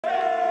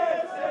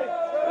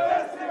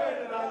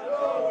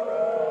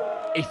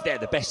If they're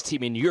the best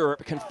team in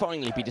Europe, can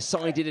finally be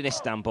decided in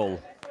Istanbul.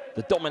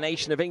 The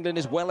domination of England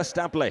is well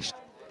established.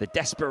 The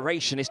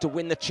desperation is to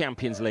win the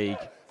Champions League.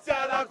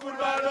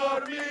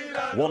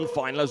 One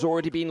final has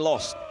already been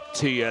lost.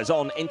 2 years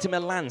on, Inter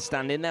Milan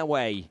stand in their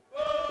way.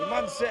 With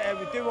Man City,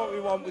 we do what we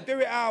want. We do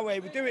it our way.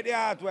 We do it the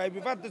hard way.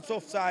 We've had the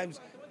tough times.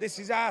 This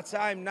is our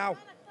time now.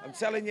 I'm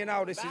telling you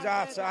now, this is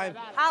our time.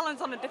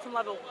 Haaland's on a different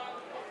level.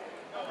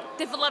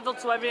 Different level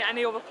to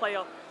any other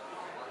player.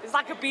 He's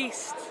like a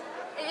beast.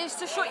 It is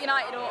to shut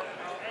United up.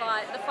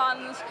 Like, the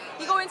fans,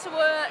 you go into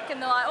work and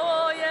they're like,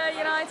 oh yeah,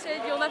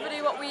 United, you'll never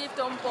do what we've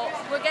done, but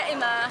we're getting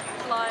there.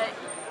 Like,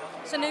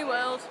 it's a new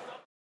world.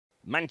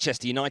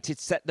 Manchester United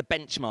set the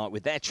benchmark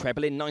with their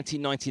treble in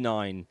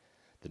 1999.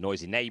 The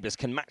noisy neighbours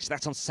can match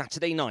that on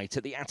Saturday night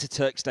at the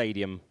Ataturk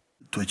Stadium.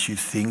 To achieve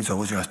things,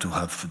 always you have to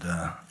have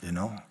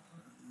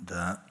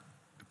the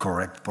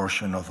correct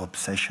portion of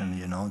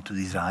obsession, to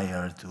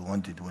desire, to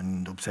want it.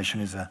 When the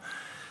obsession is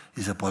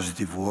a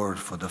positive word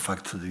for the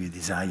fact to be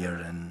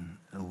desire and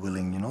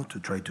willing, to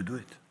try to do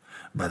it.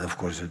 But of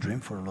course, a dream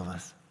for all of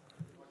us.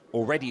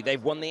 Already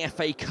they've won the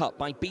FA Cup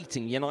by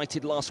beating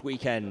United last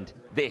weekend.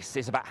 This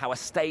is about how a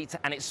state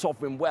and its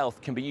sovereign wealth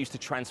can be used to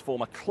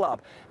transform a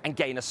club and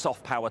gain a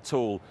soft power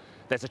tool.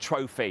 There's a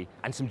trophy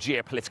and some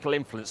geopolitical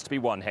influence to be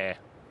won here.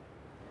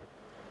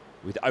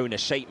 With owner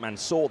Sheikh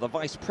Mansour, the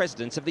vice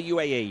president of the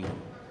UAE,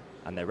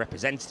 and their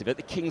representative at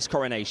the King's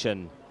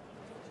coronation.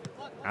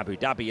 Abu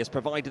Dhabi has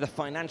provided the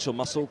financial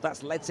muscle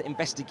that's led to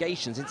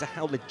investigations into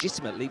how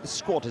legitimately the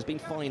squad has been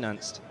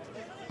financed.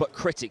 But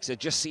critics are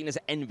just seen as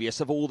envious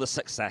of all the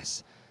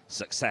success.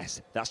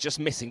 Success that's just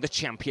missing the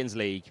Champions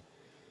League.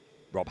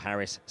 Rob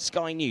Harris,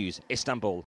 Sky News, Istanbul.